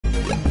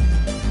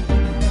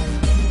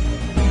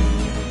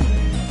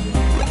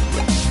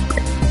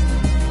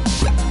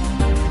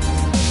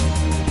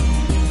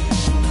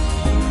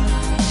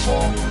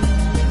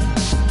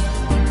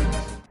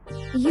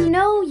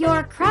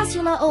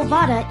Crassula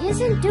ovata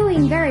isn't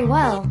doing very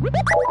well.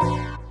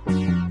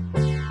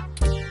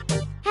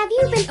 Have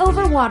you been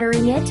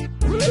overwatering it?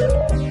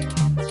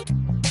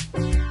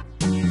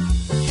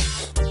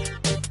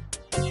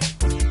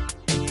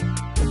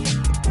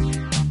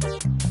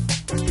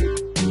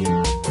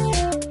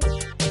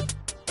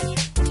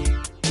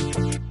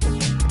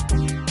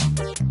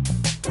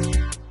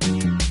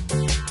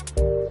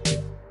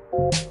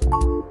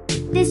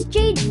 This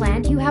jade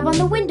plant you have on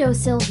the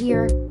windowsill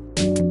here.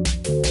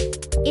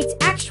 It's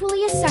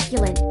actually a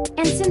succulent,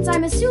 and since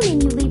I'm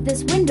assuming you leave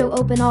this window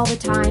open all the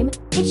time,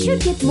 it should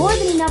get more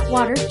than enough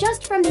water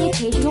just from the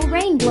occasional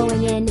rain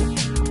blowing in.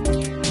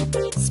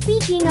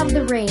 Speaking of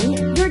the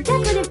rain, your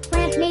decorative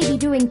plant may be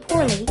doing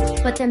poorly,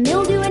 but the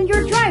mildew in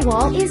your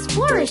drywall is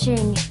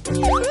flourishing.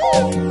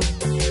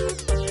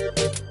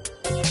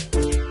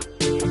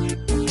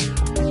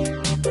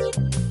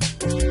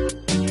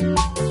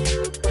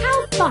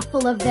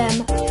 Thoughtful of them.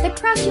 The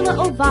Crassula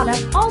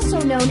ovata, also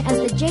known as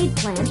the jade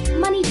plant,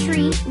 money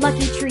tree,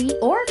 lucky tree,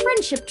 or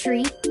friendship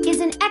tree, is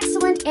an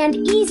excellent and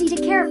easy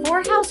to care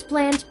for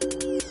houseplant.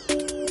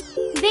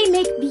 They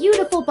make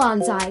beautiful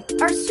bonsai,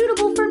 are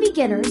suitable for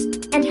beginners,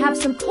 and have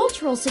some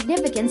cultural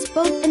significance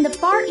both in the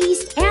Far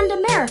East and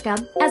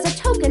America as a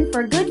token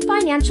for good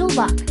financial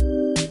luck.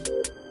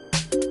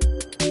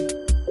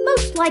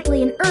 Most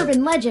likely an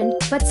urban legend,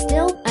 but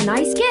still a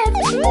nice gift.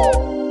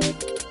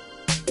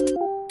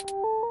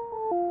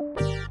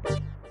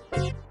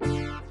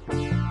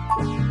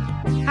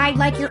 I'd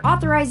like your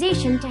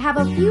authorization to have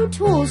a few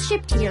tools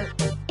shipped here.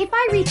 If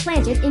I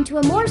replant it into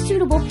a more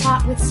suitable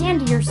pot with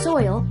sandier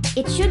soil,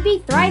 it should be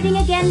thriving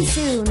again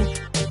soon.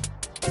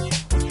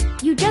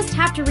 You just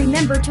have to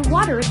remember to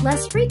water it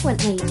less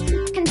frequently.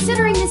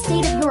 Considering the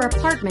state of your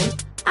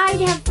apartment, I'd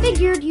have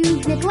figured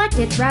you'd neglect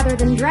it rather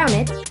than drown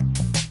it.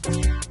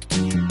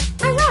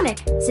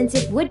 Ironic, since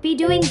it would be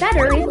doing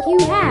better if you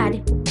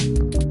had.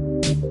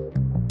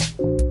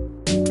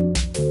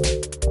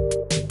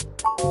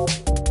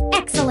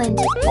 Excellent.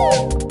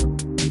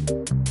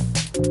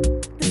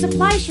 The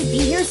supply should be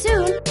here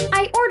soon.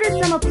 I ordered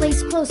from a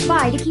place close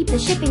by to keep the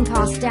shipping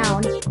costs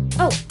down.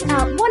 Oh,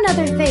 one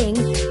other thing.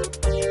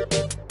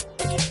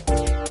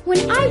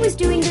 When I was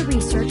doing the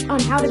research on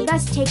how to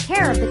best take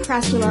care of the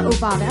Crassula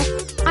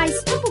ovata, I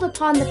stumbled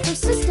upon the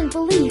persistent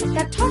belief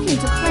that talking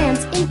to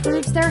plants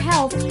improves their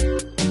health.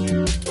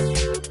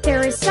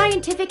 There is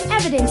scientific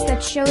evidence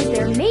that shows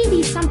there may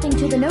be something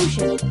to the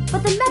notion,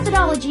 but the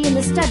methodology in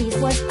the studies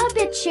was a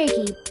bit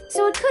shaky,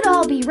 so it could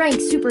all be rank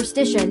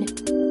superstition.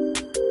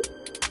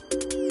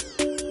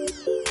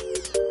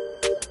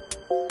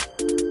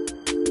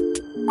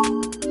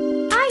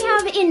 I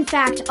have, in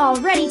fact,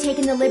 already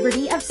taken the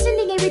liberty of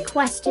sending a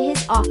request to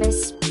his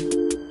office.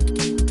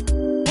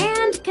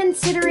 And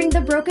considering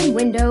the broken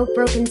window,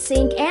 broken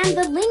sink, and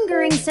the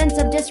lingering sense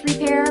of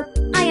disrepair,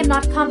 I am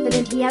not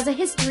confident he has a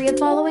history of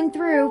following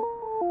through.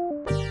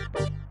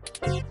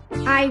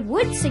 I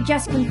would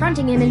suggest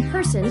confronting him in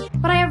person,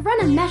 but I have run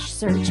a mesh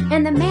search,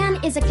 and the man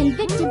is a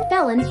convicted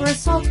felon for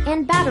assault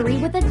and battery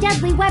with a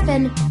deadly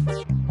weapon.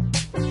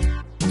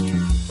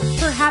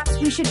 Perhaps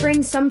we should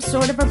bring some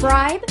sort of a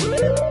bribe?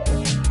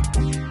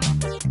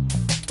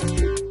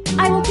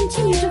 I will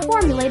continue to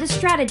formulate a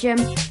stratagem.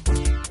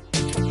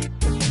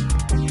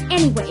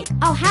 Anyway,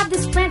 I'll have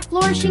this plant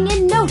flourishing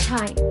in no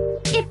time.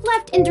 If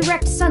left in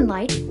direct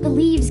sunlight, the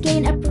leaves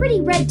gain a pretty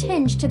red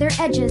tinge to their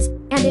edges,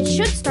 and it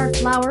should start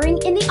flowering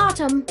in the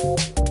autumn.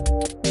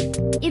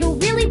 It'll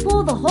really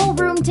pull the whole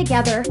room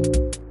together.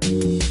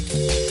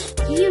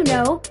 You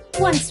know,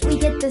 once we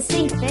get the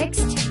sink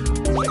fixed.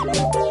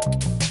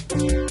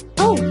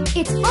 Oh,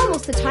 it's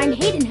almost the time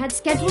Hayden had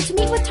scheduled to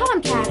meet with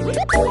Tomcat.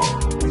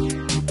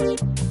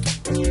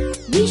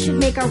 We should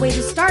make our way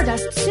to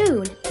Stardust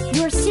soon.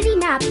 Your city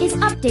map is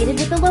updated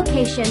with the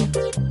location.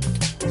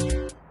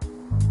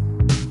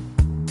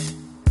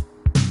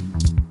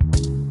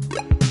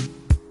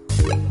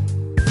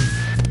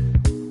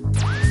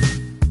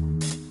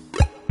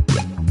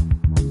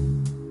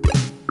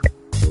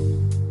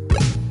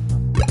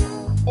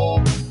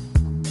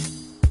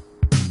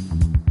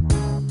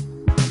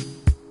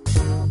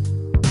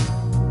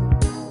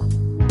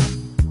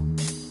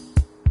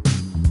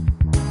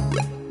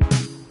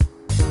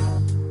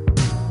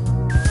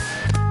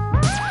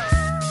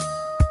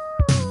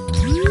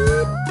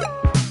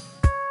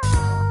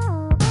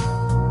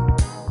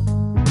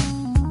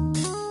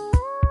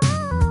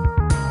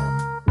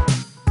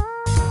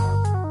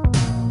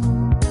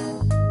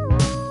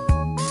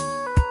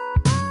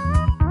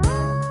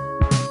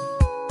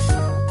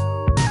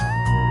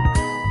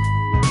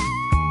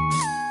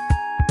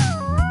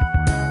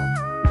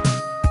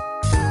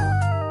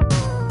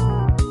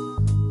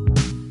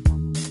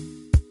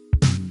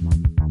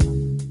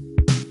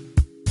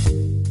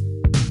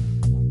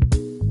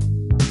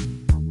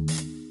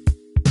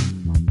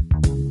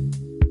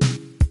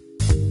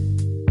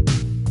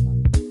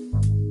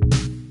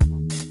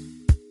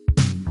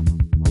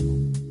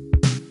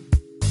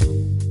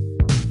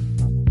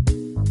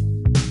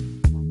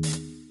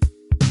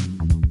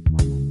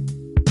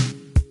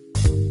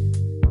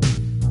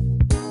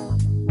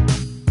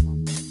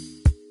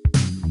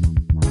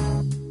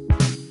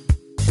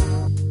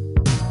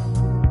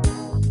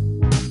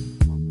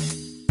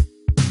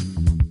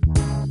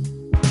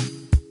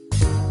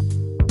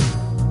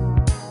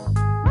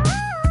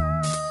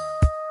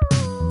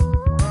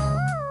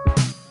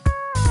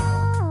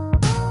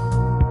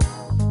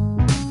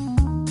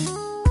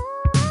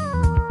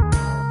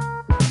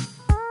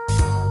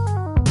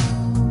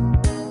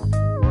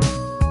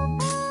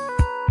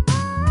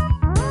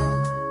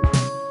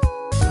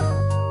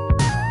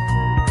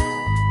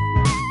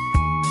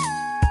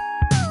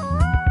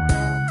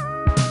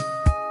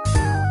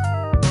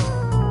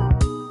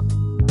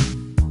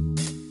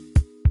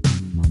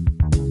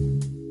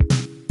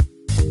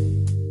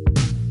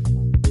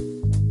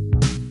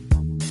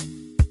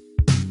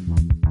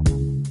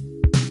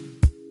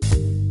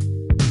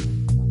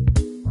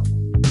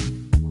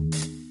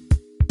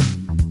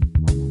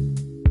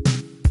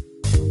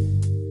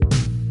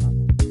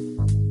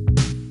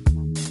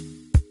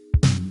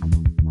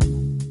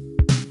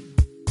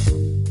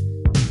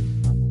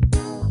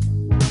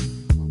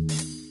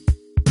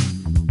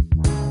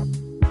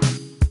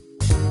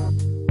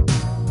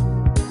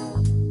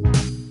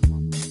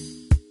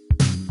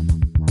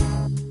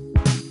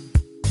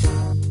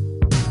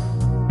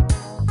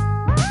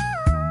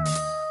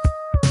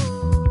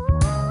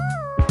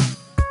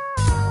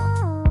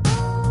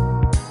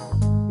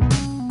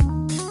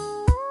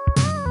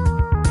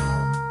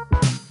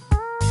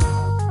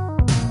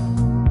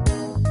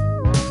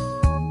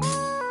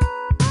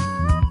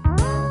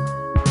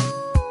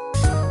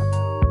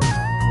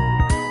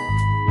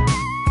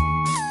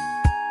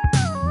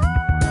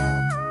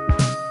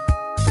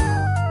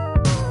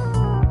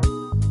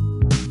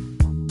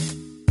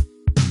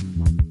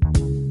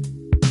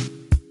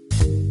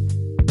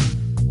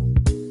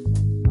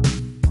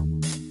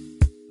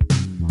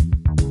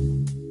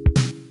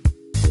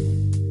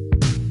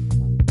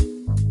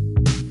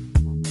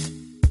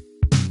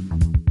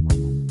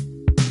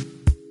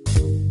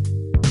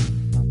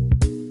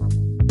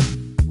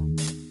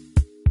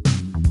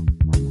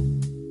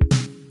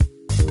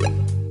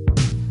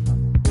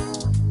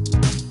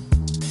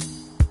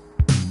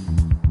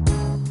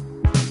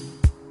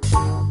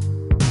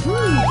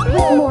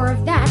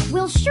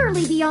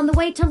 the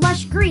way to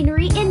lush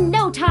greenery in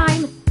no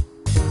time.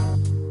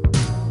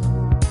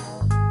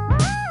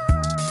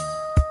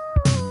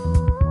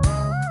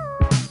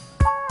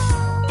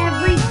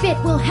 Every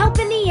bit will help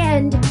in the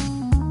end.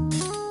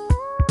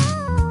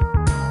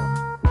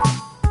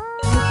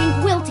 I think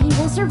Wilty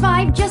will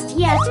survive just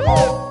yet.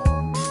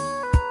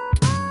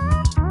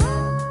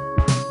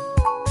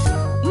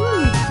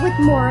 With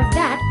more of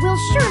that, we'll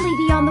surely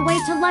be on the way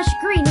to lush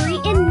greenery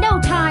in no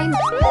time.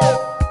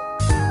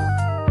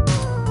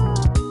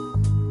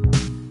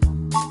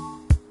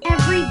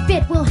 Every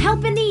bit will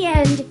help in the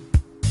end.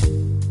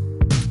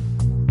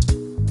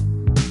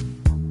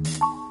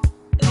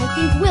 I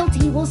think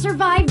Wilty will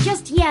survive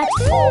just yet.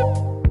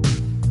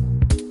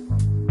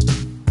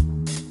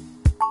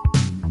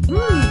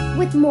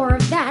 With more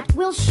of that,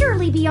 we'll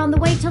surely be on the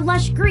way to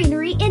lush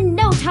greenery in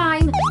no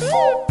time.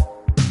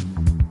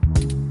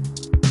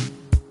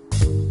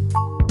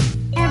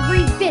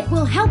 Every bit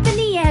will help in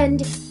the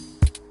end.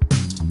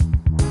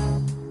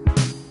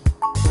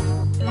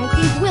 I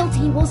think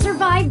Wilty will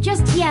survive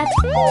just yet.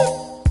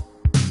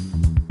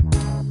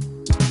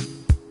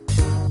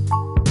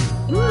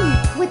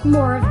 With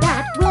more of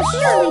that, we'll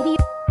surely be...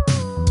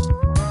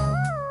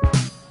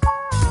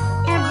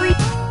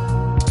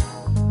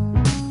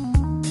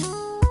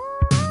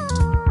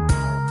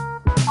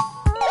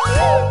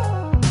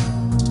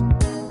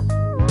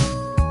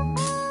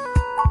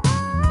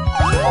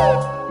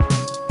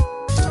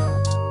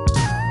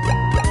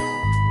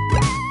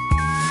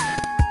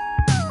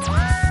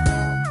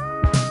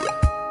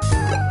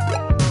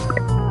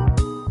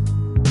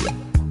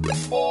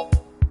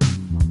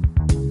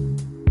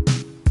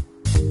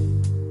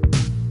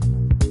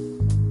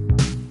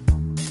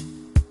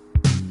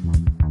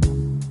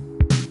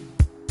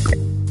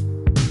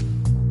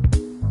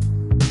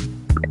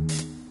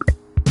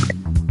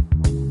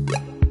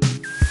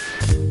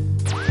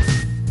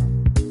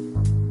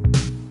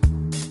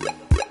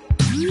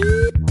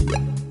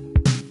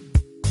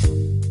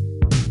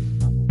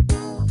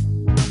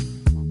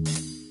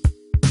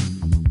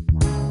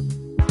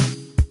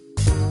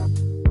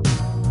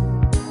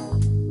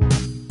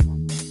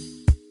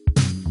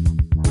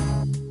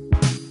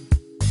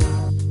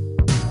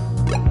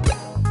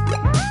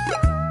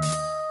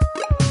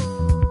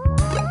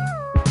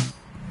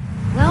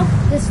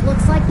 This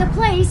looks like the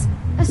place,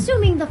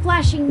 assuming the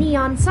flashing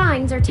neon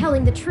signs are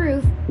telling the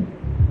truth.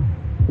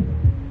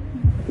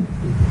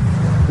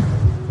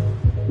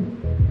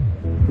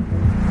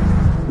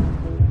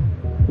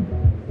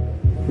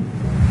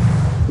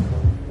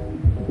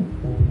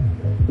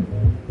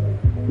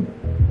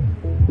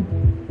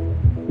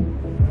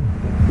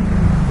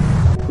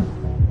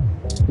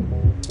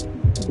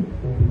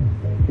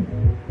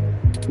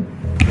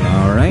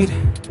 All right,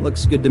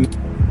 looks good to me.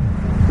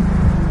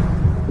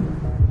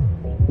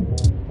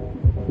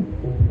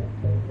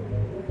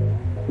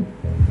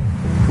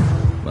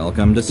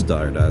 Welcome to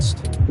Stardust.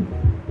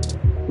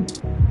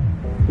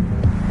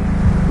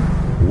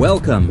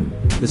 Welcome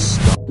to This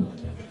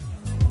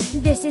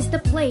is the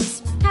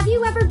place. Have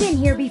you ever been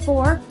here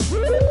before?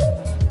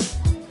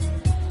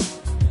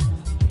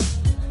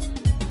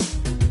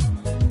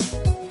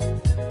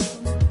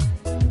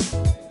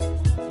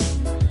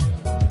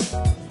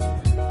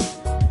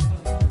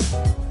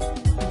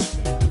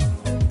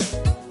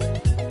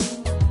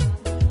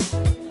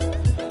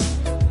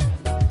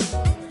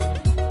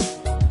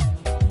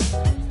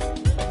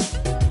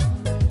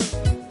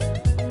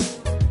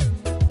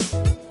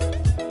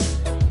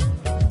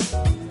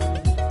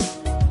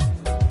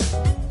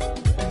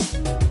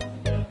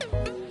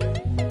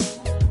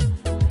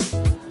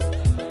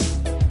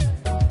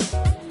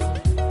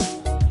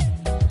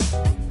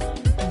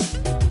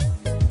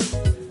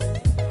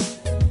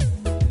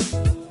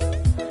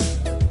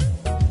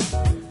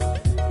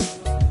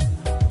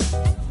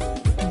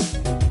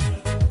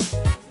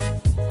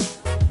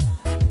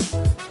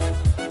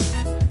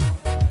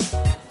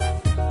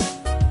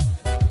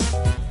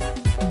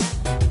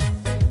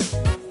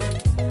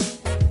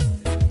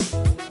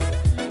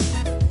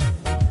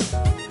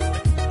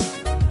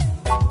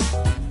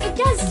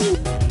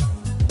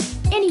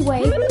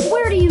 Anyway,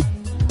 where do you...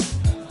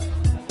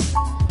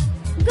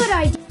 Good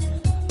idea.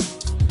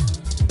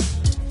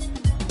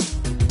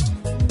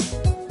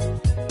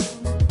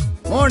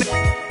 Morning.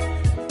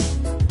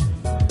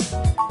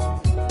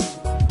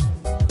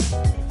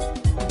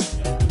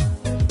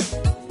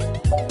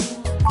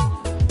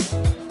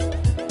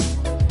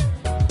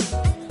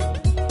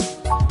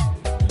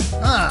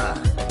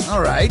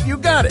 All right, you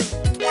got it.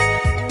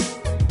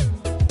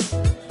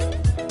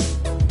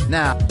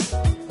 Now...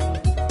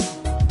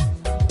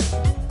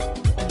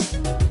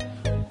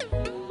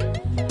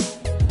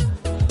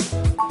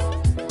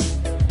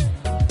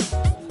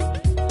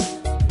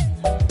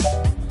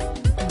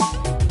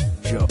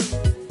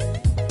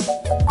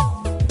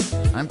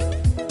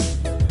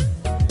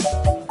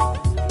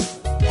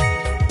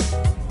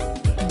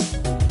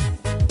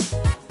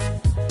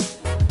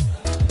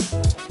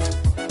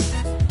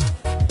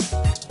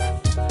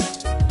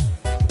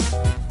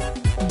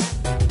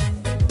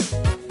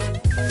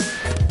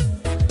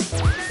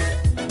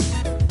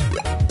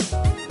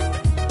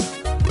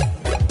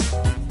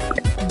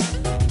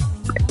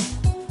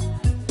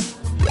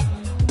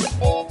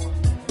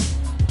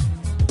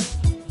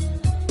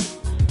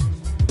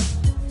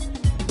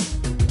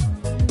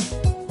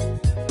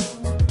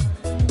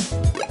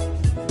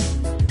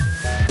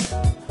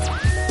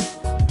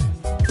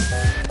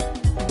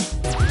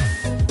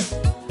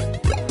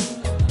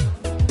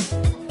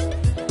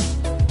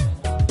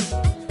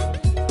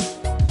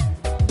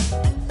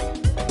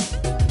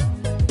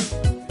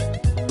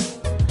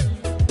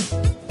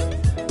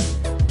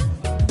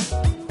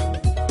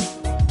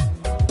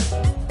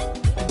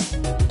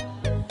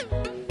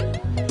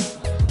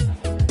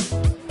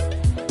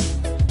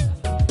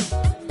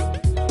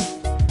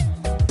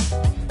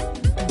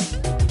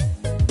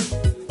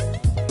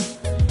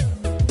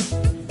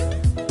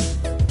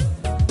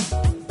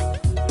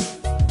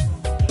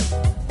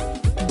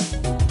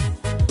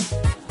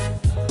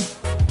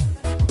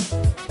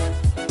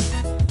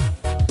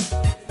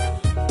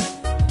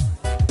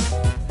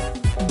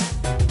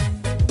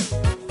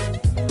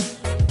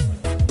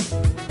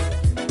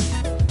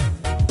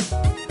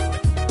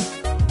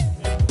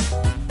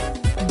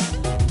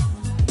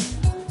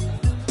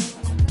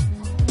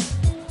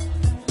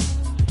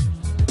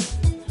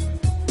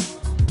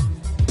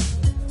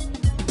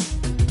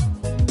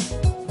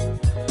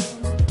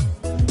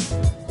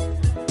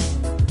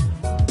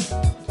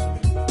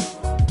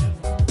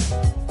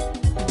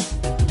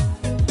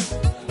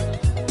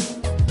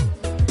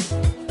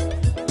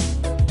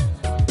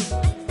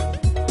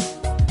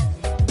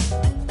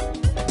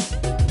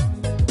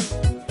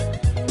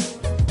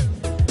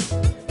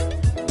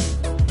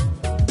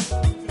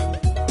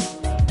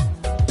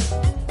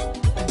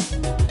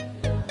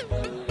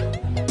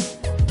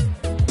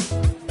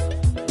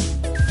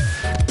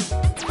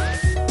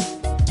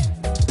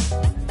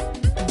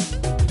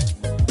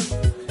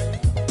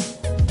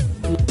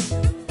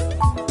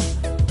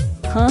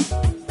 Huh?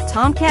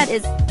 Tomcat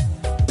is...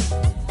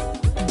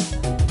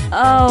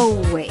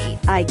 Oh, wait,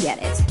 I get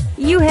it.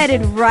 You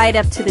headed right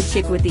up to the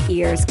chick with the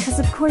ears, because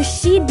of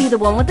course she'd be the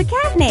one with the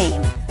cat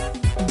name.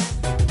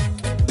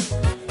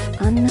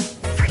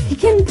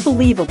 Unfreaking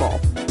believable.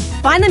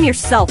 Find them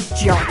yourself,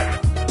 jerk.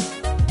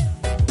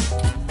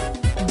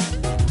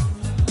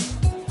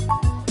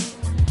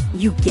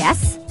 You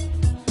guess?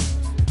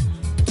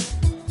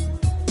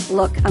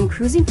 Look, I'm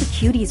cruising for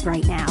cuties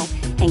right now,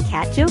 and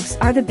cat jokes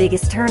are the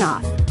biggest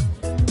turnoff.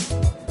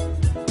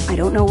 I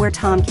don't know where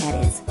Tomcat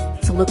is,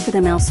 so look for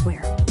them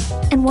elsewhere.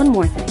 And one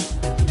more thing.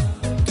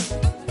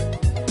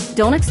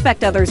 Don't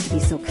expect others to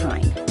be so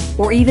kind,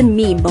 or even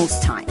me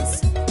most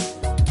times.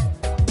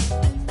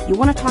 You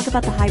want to talk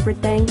about the hybrid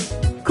thing?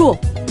 Cool.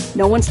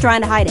 No one's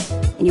trying to hide it,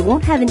 and you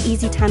won't have an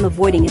easy time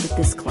avoiding it at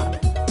this club.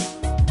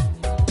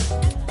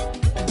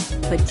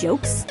 But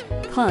jokes,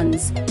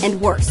 puns, and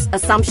worse,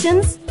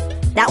 assumptions?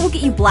 That will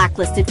get you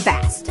blacklisted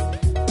fast.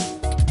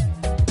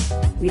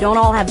 We don't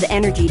all have the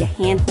energy to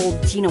handhold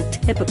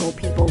genotypical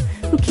people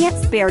who can't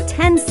spare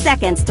 10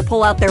 seconds to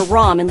pull out their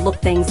ROM and look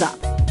things up.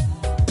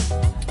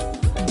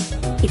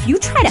 If you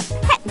try to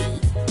pet me,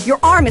 your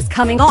arm is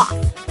coming off.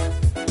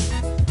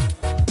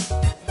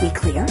 We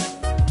clear?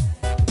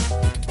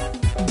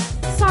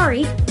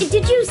 Sorry,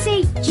 did you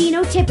say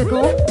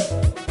genotypical?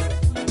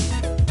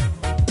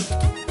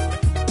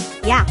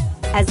 Yeah,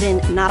 as in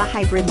not a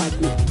hybrid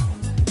like me.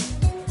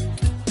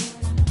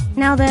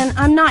 Now then,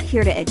 I'm not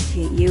here to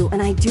educate you,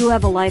 and I do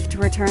have a life to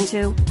return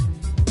to.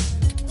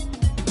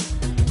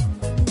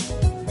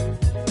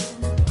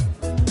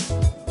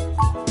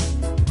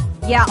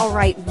 Yeah,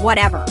 alright,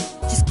 whatever.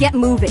 Just get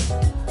moving.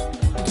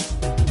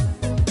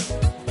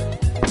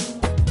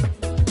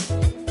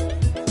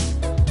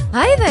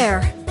 Hi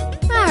there.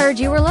 I heard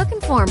you were looking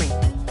for me.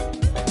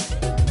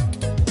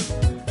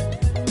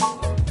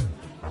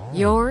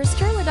 Yours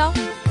truly, doll.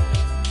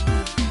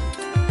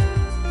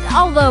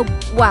 Although,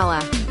 while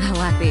I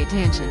like the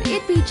attention,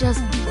 it'd be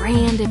just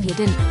grand if you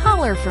didn't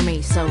holler for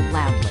me so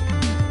loudly.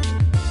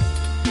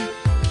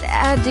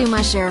 I do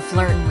my share of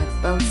flirting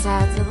with both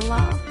sides of the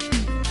law.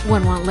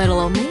 Wouldn't want little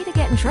old me to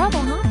get in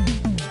trouble, huh?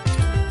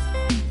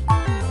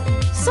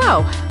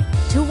 So,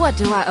 to what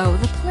do I owe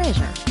the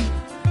pleasure?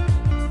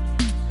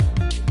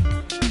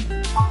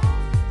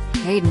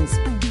 Hayden's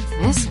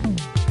missing.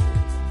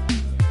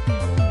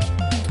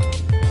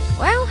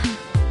 Well,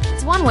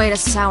 it's one way to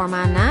sour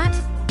my night.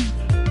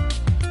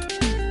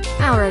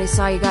 I already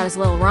saw you got his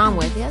little ROM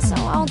with you, so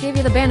I'll give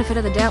you the benefit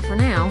of the doubt for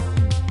now.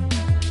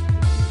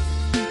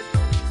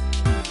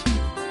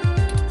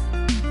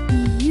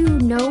 You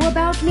know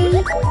about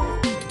me?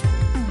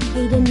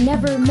 Hayden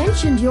never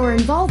mentioned your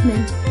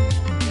involvement.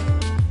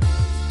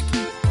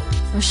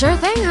 Well, sure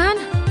thing, hon.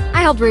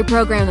 I helped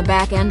reprogram the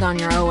back end on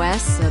your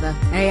OS so the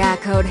AI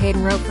code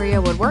Hayden wrote for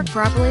you would work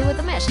properly with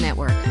the mesh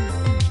network.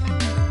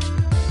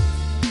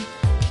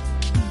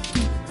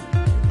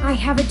 I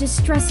have a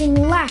distressing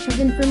lack of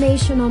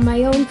information on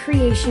my own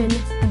creation.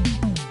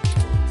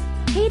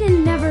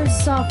 Hayden never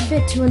saw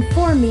fit to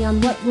inform me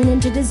on what went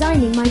into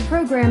designing my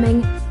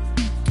programming.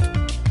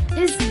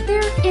 Is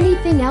there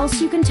anything else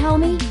you can tell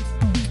me?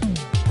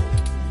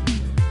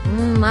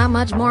 Not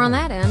much more on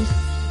that end.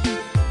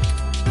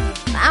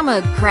 I'm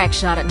a crack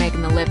shot at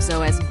making the Lips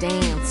OS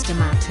dance to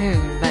my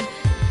tune, but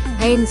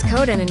Hayden's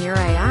coding in your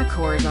AI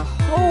core is a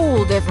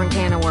whole different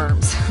can of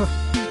worms.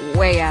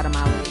 Way out of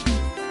my league.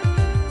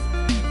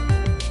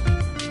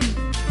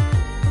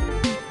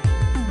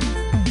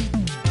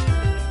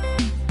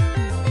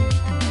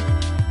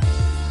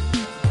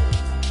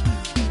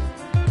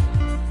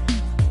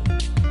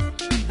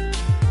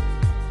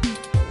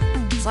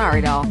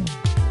 Sorry, doll.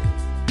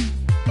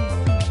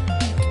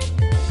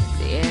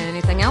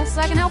 Anything else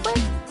I can help with?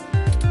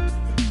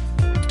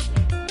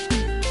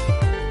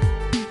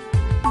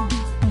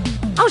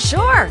 Oh,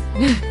 sure!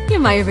 You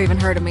may have even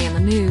heard of me in the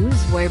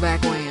news way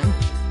back when.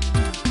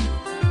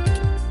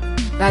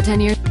 About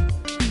 10 years.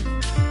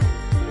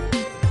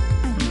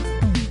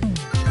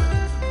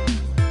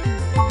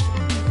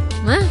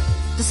 Huh?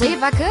 To see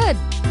if I could.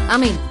 I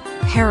mean,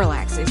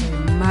 Parallax is a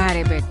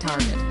mighty big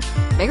target.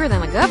 Bigger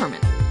than the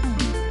government.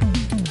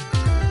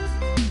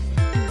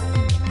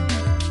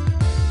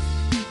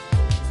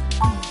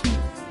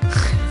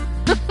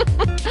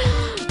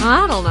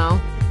 I don't know.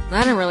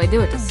 I didn't really do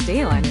it to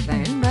steal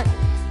anything, but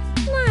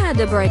I had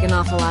to break an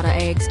awful lot of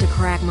eggs to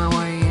crack my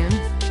way in.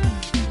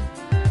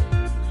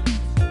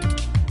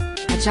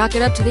 I chalk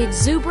it up to the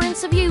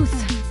exuberance of youth,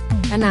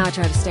 and now I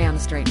try to stay on the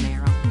straight and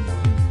narrow.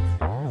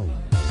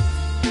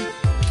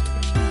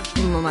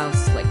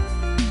 Mostly.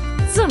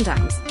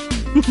 Sometimes.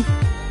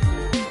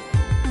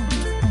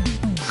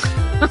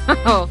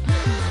 Oh,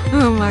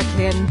 am I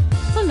kidding?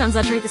 Sometimes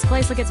I treat this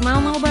place like it's my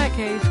own little bat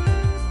cave.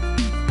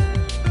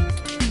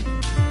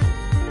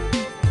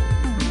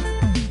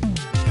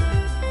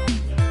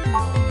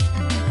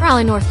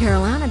 Raleigh, North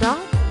Carolina, dog.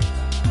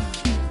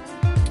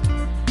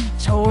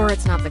 Sure,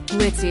 it's not the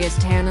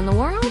glitziest town in the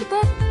world,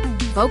 but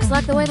folks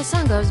like the way the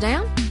sun goes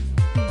down.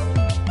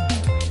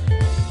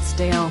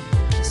 Still,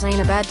 This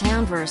ain't a bad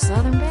town for a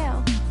Southern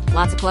belle.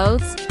 Lots of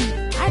clothes.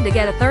 I had to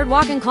get a third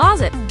walk-in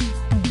closet.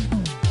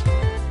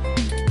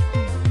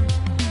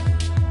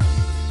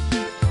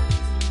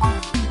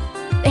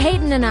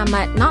 Hayden and I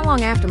met not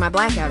long after my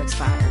blackout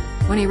expired,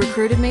 when he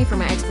recruited me for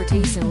my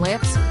expertise in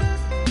lips.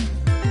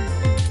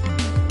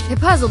 It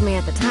puzzled me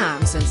at the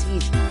time, since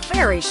he's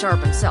very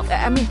sharp himself.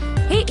 I mean,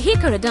 he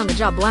could have done the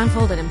job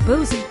blindfolded and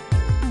boozy.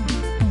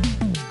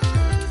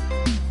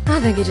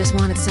 I think he just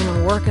wanted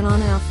someone working on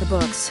it off the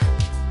books.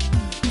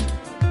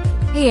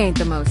 He ain't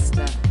the most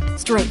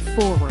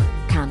straightforward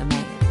kind of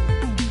man.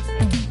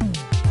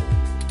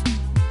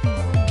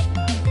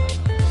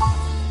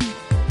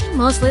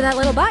 Mostly that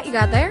little bite you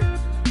got there.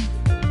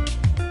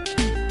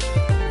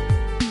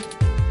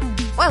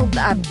 Well,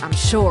 I'm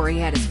sure he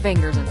had his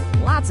fingers in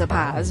lots of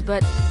pies,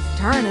 but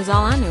Turin is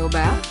all I knew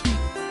about.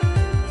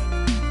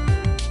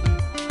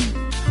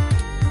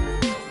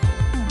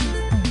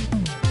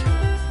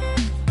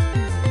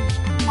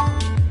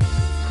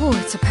 Whew,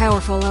 it's a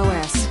powerful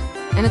OS,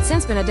 and it's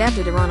since been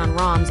adapted to run on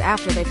ROMs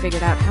after they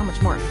figured out how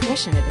much more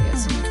efficient it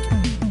is.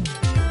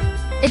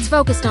 It's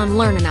focused on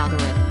learning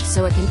algorithms,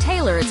 so it can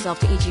tailor itself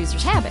to each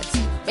user's habits,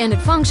 and it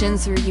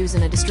functions through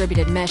using a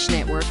distributed mesh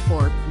network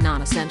for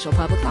non-essential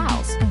public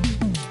files.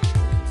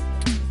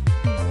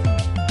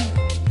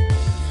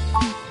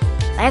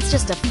 That's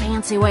just a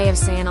fancy way of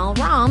saying all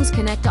ROMs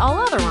connect to all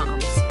other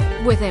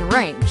ROMs within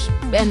range,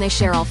 and they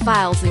share all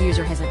files the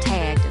user has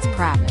tagged as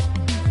private.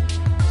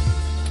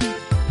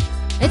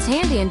 It's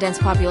handy in dense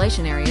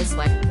population areas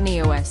like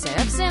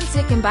NeoSF, since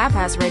it can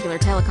bypass regular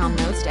telecom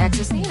nodes to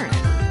access the internet.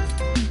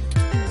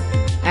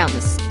 Out in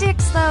the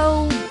sticks,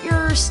 though,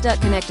 you're stuck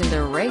connecting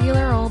to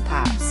regular old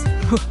pipes.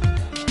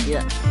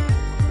 Yeah.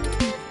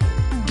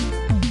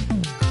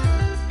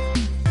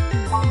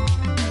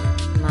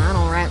 I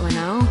don't rightly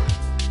know.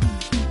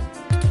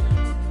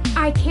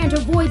 I can't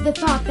avoid the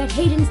thought that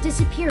Hayden's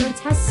disappearance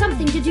has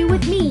something to do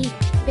with me,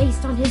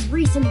 based on his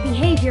recent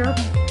behavior.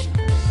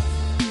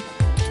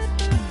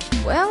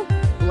 Well,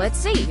 let's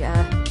see.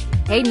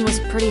 Hayden was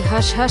pretty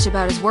hush-hush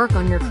about his work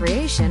on your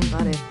creation,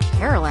 but if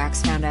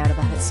Parallax found out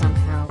about it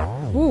somehow,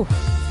 whew,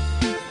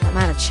 that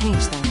might have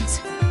changed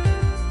things.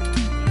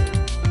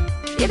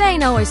 It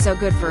ain't always so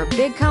good for a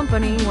big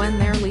company when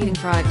their leading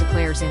product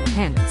declares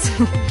independence.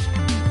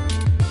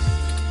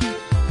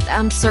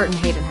 I'm certain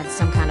Hayden had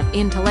some kind of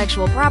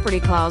intellectual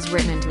property clause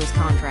written into his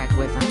contract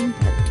with him,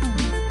 but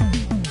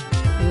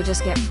he would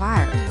just get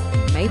fired,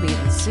 maybe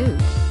even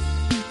sued.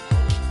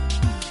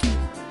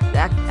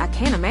 I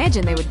can't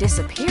imagine they would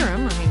disappear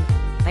him. I mean,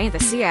 they ain't the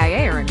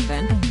CIA or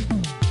anything.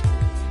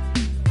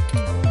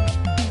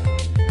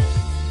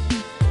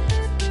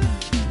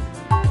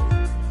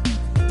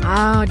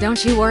 Oh,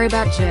 don't you worry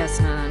about Jess,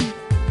 none.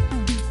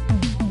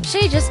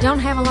 She just don't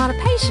have a lot of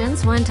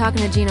patience when talking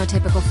to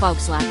genotypical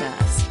folks like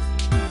us.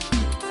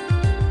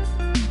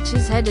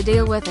 She's had to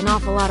deal with an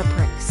awful lot of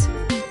pricks.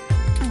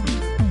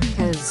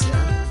 Because,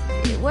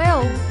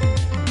 well,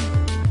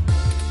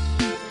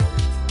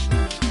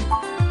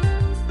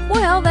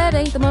 that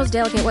ain't the most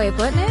delicate way of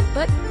putting it,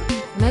 but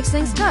it makes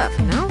things tough,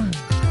 you know?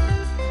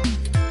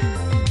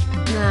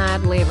 Nah,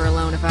 I'd leave her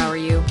alone if I were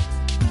you.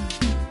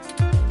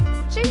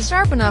 She's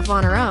sharp enough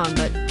on her own,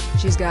 but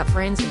she's got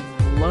friends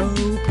in low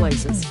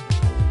places.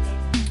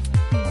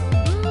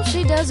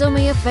 She does owe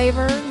me a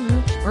favor,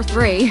 or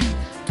three,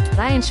 but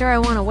I ain't sure I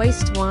want to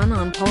waste one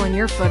on pulling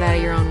your foot out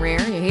of your own rear,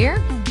 you hear?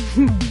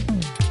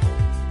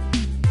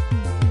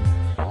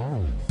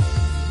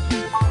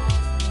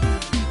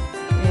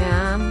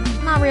 Yeah,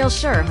 I'm not real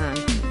sure, hon.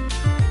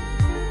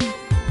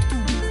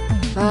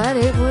 But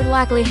it would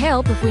likely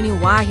help if we knew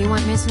why he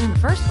went missing in the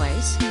first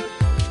place.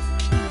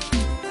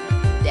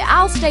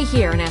 I'll stay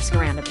here and ask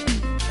around a bit.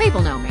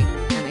 People know me,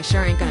 and they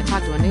sure ain't gonna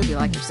talk to a newbie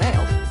like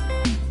yourself.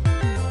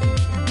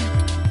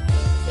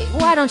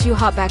 Why don't you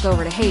hop back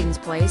over to Hayden's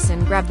place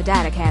and grab the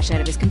data cache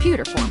out of his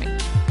computer for me?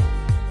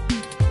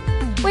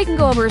 We can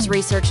go over his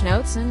research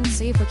notes and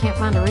see if we can't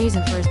find a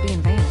reason for his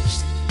being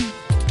vanished.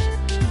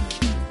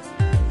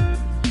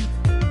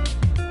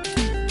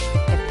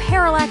 If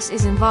Parallax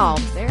is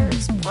involved,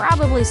 there's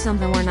probably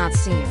something we're not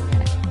seeing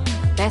yet.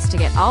 Best to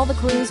get all the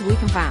clues we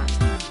can find.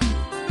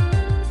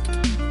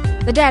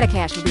 The data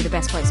cache would be the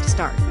best place to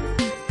start.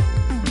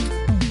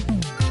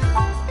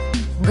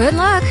 Good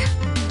luck.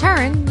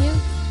 Turin,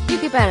 you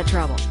keep out of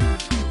trouble.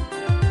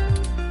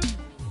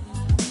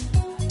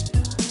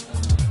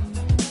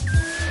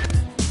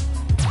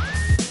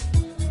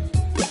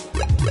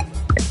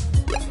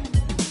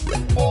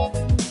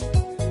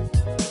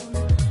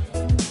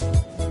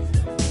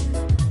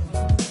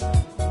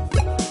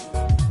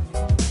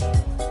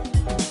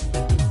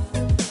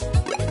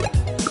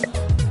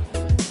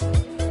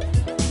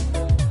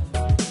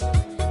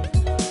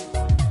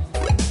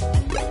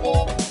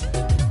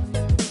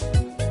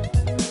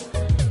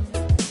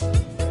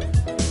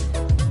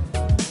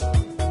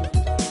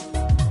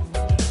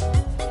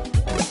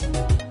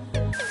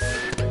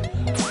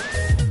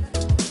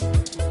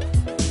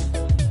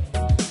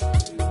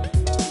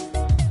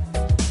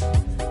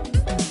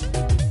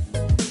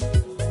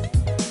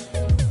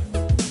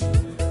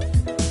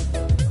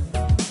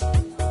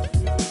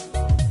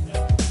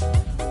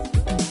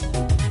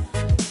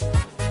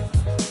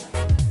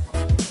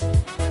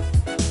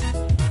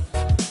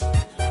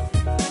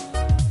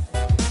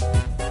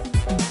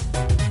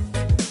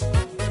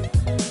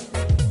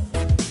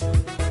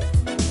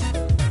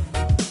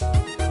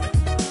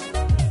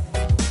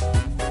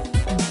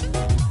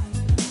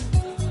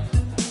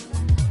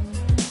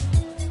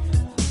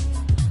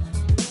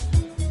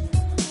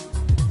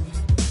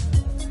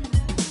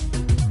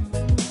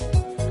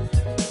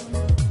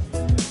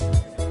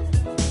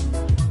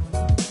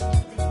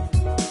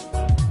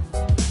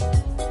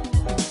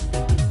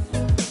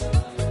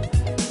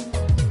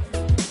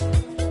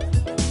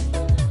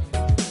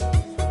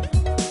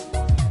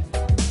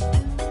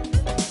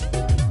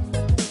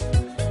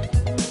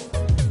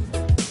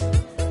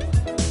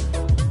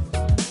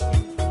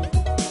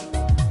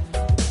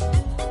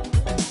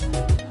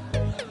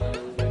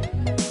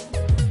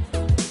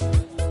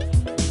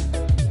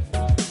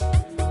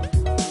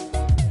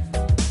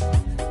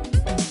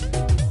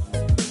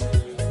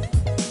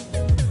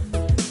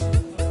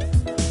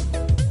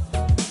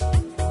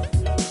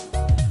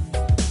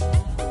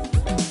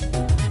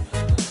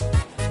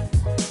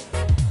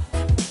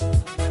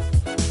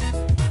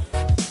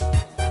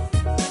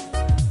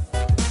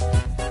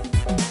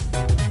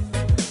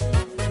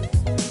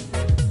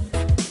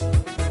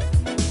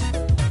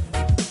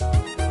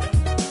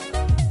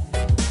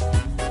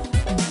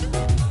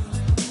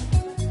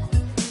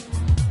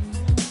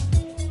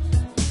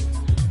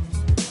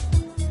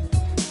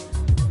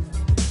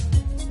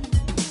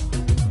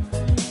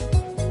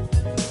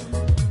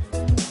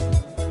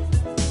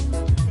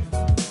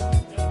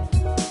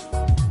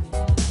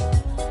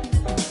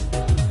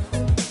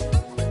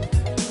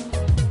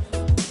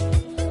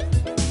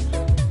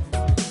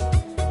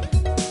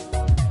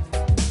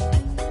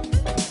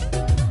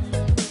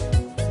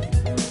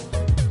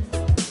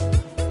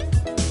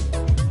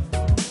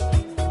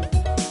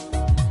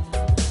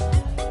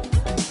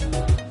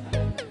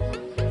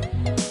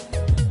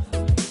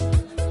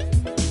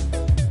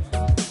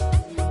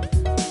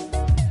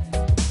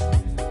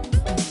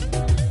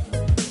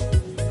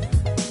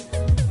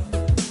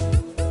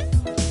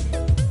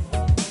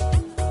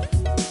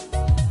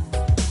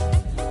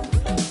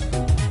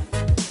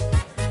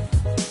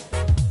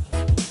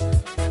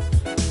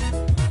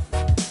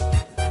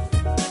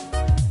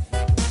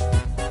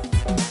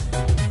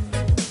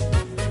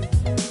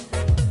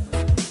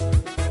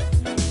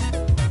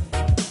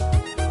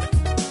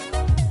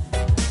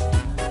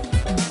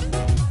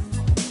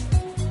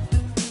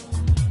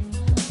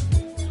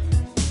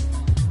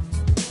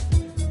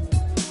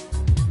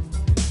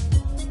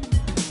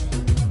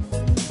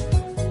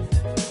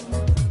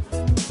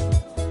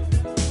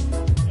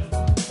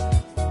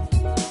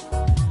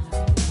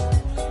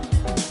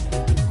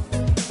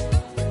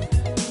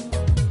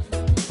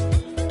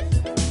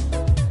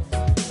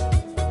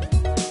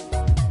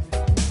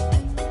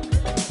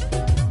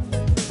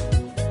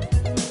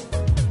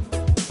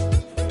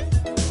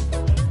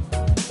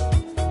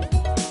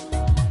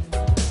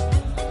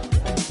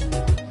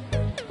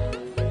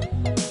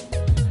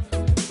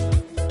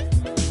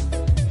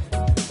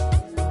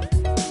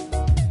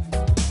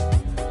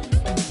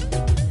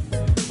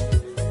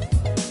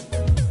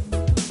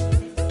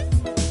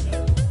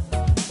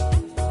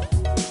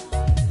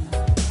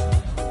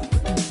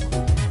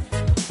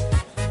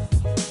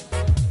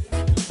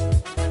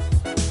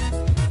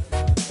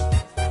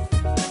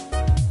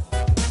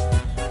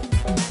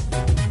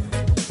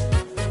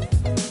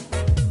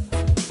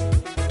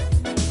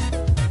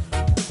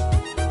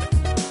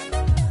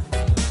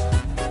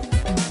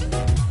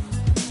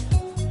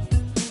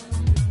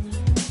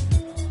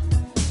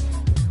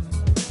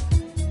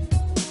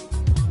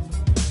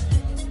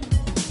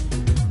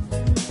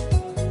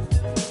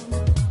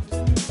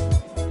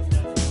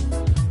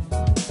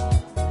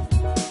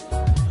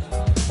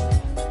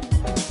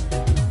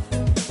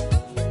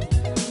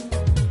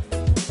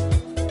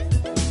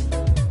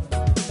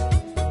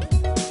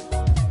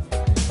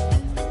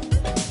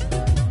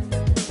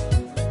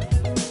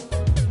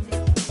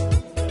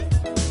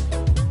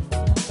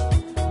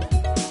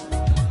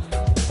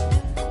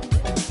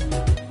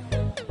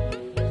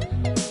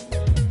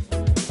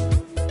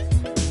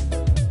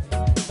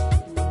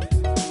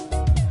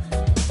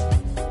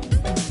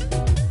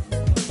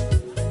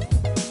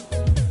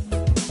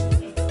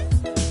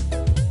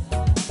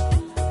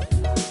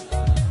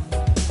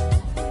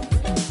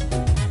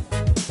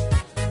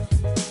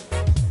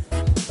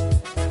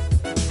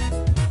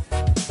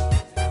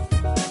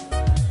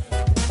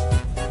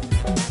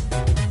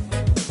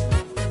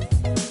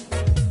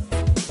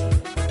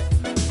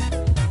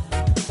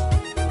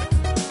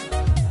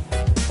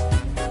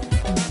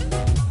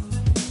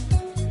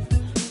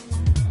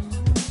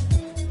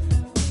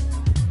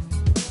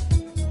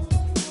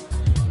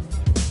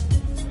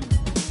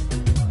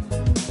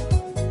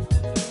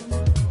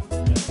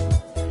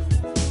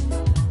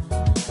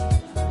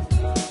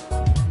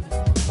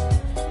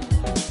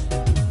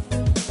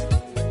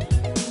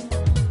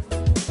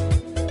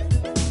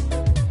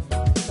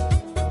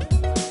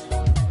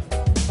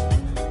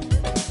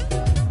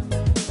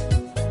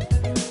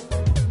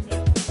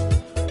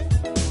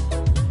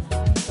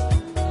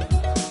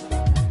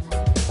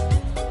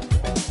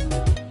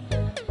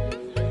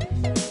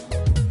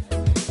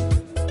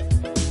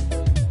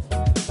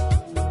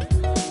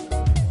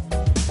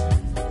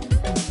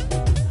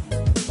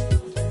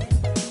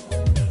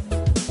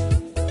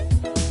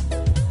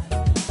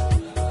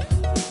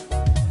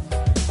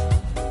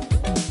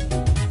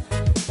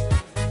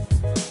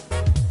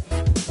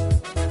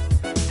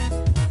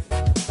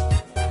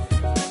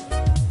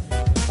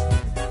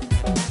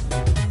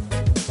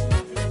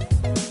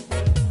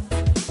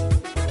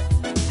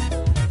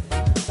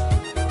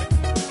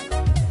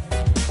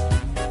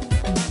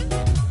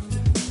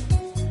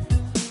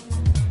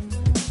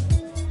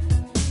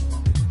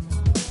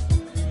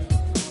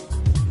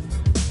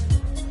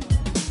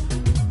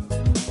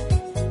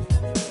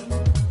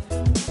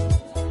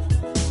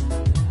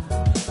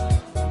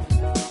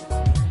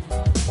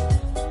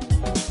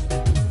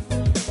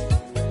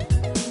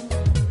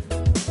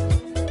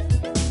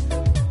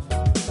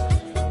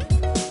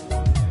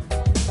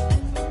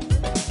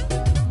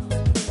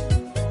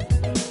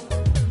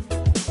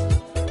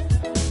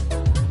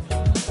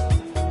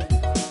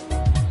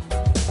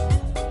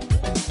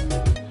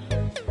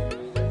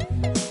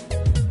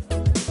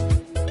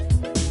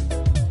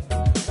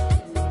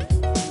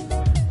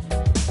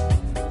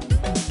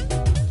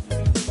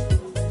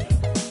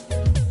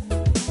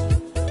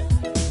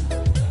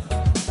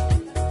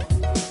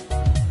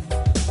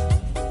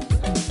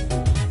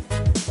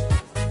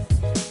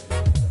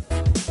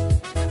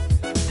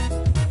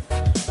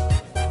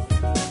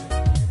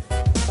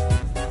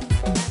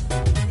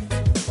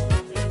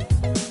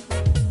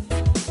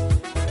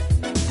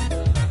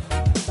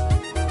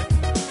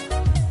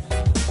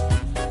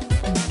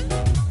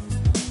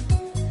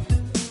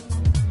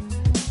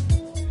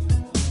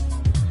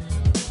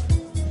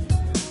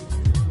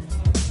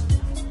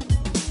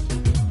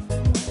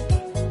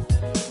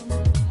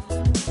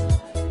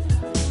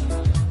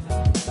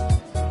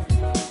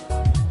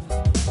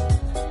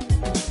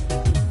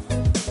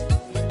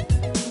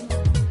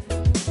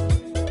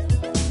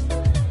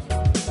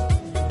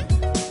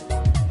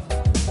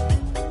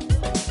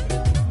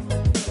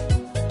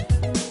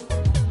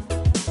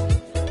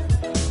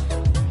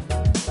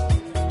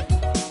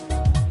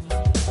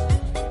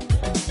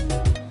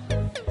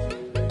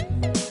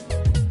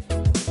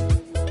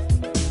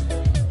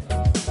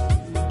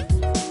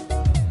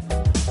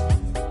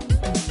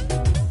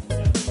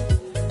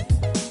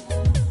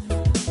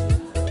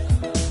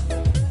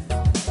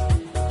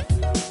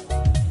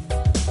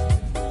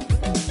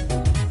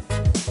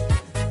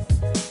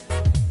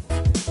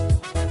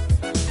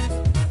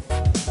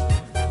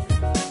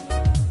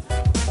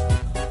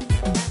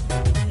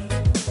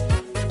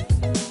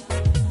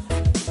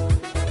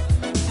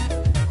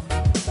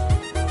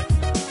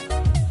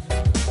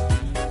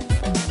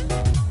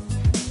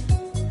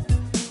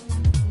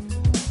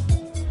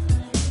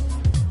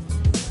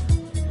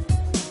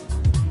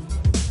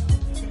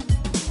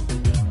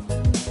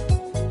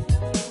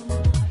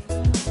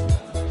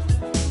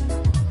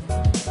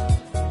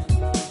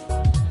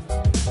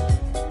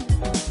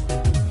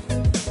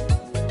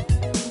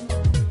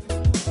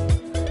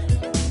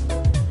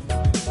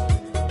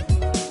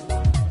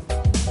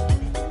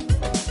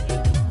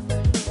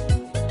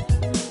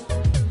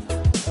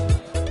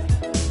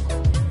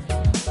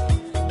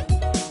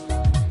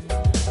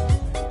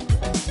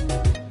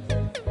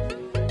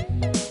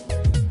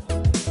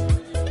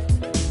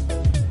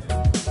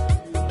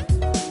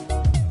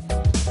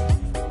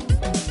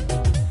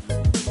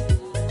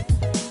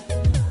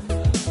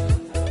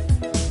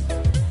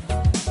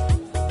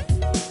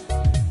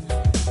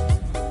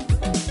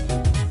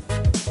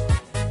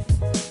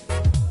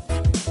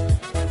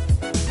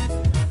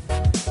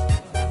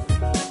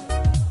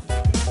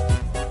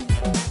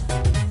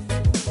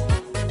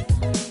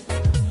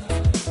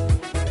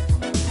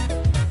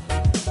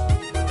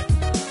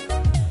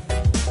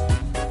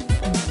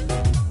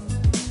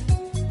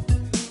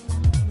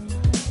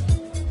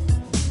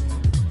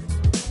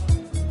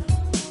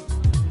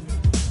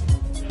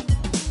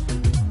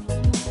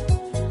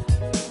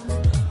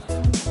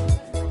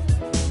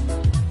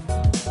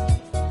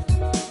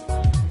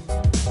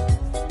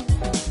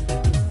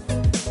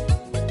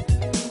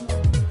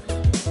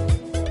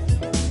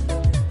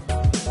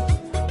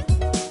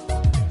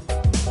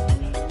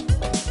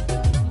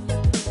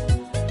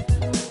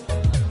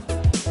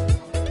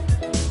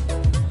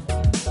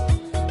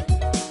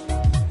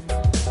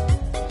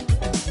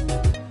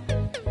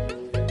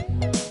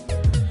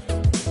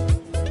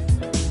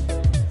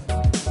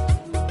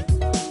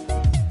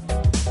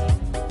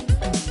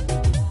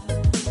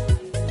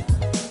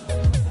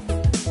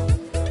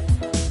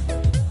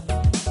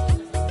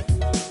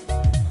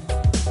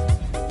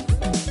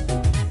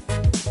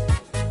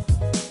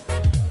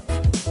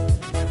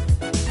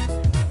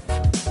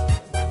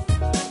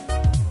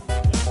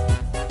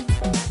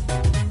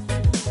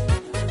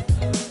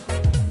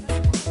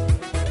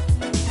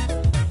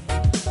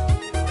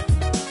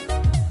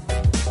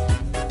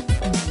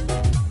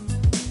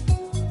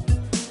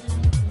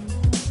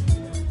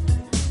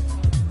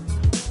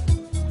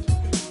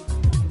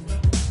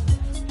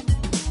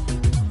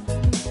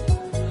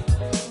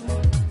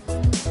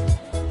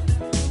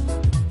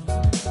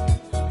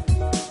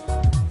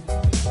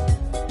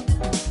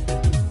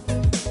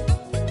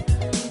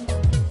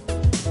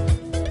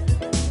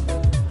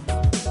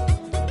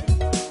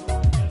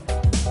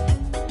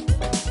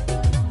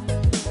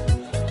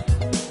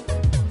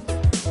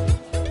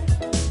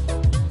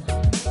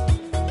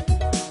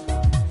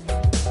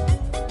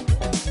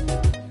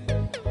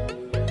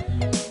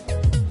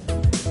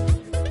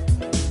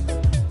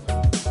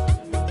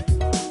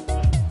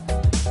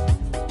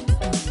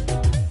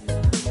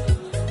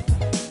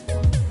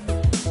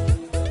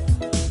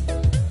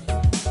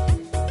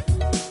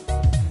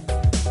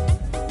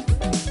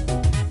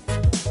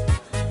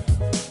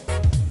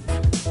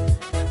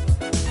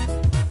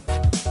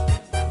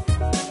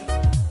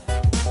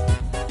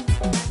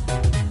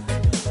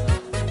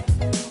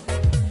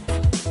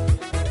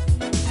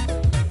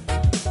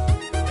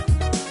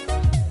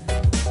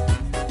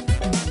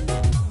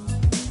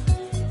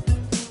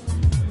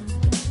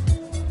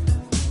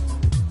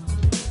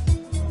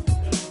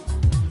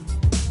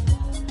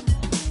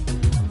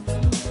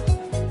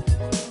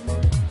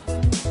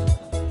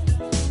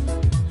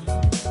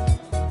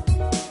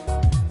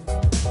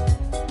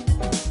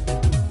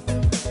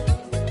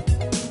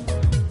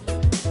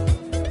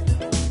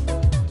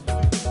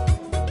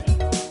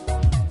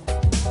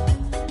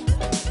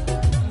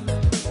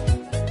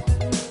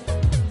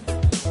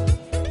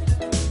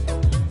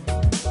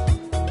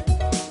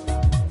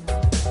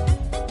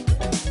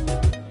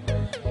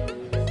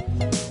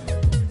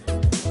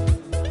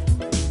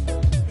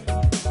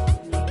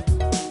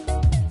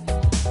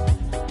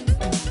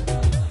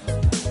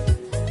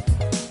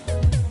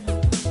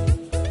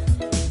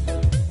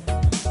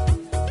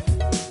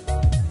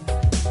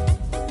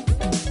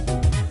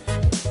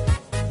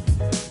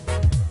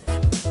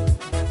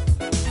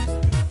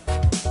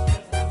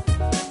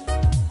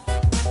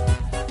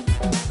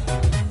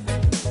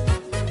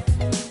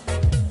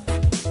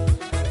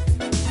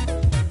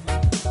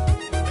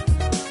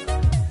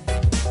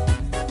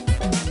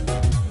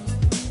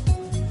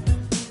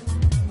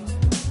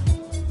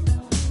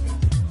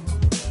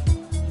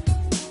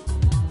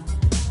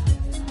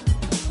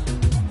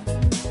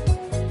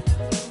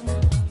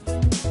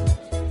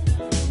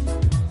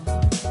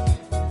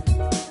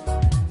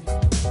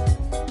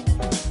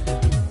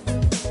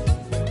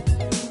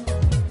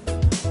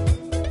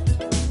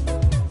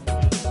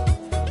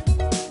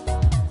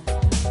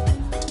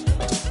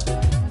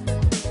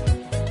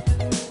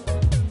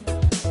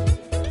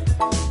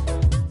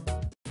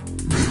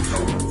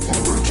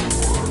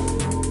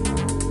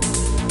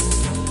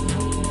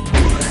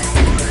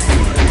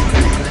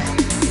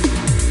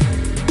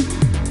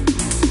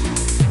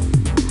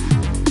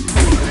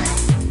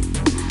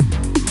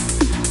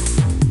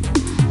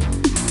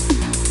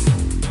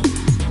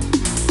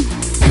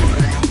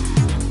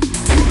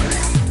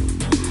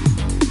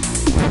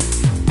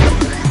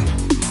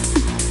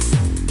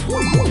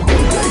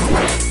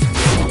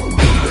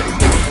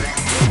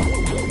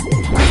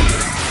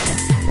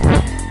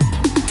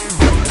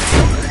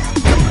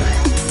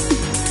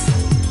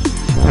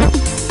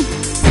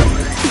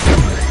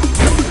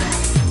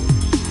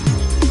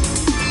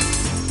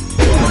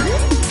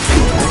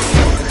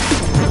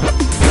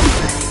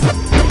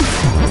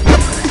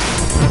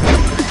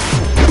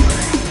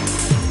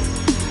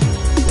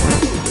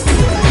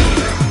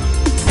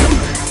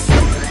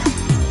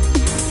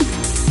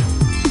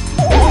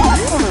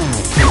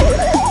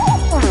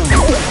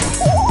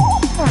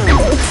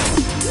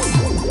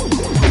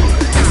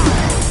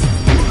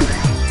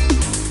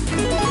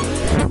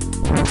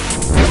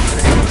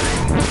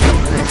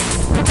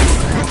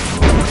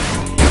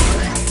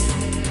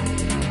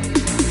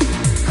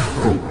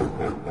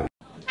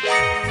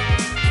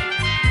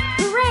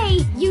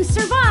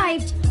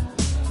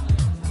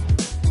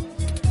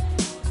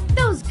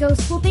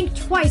 will think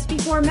twice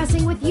before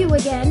messing with you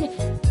again.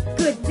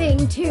 Good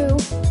thing, too.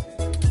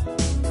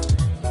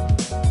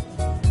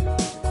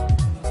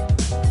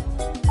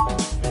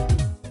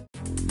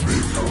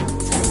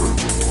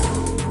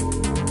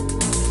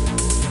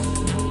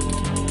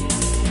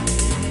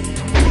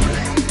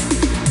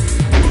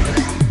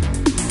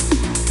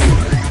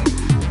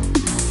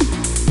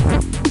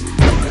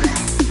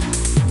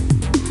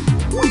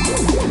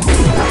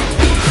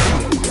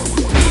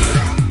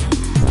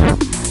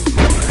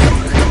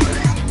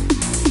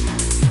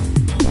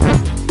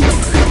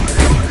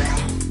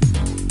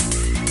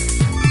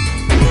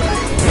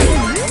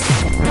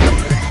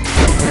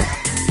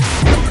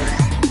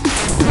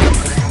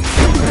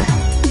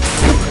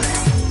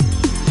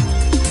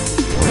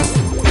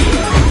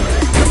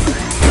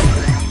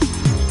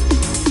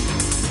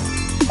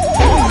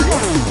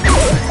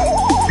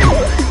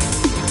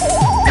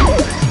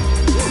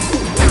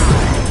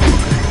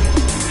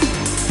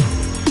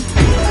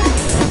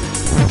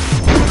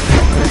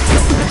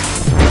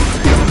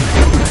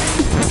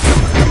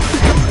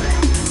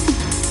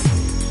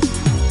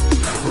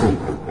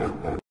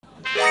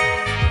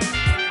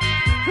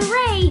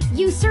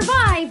 You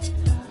survived!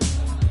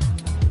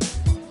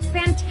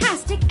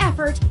 Fantastic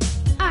effort!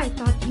 I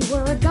thought you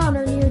were a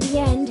goner near the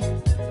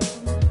end.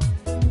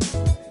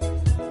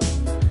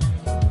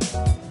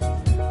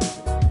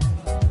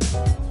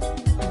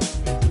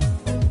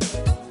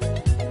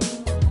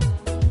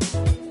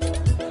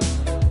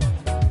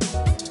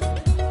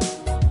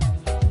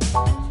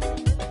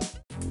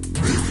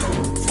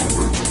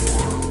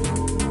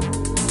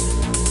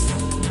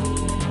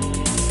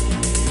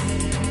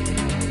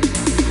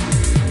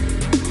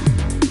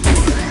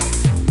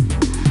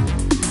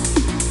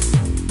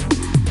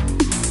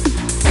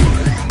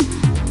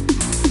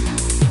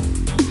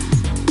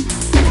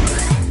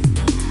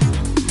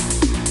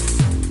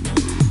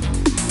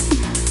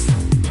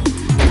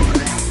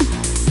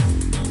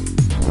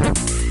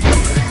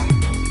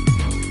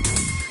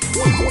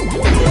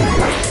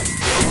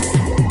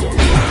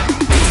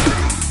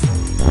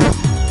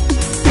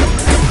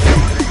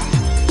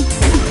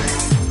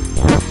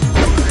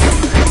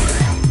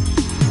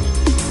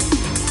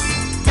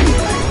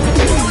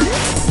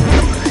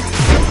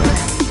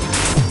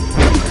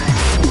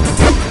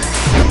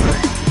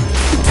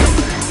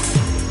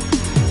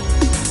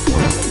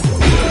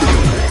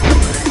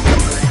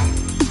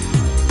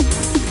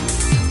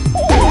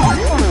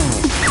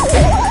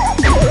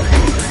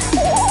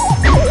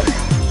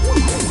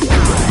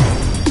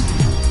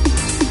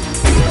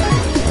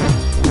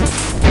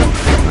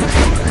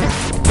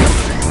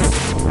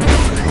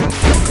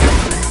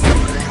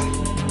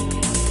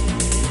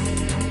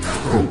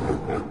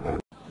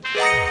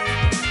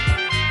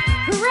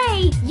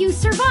 Hooray! You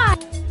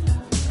survived!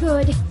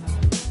 Good.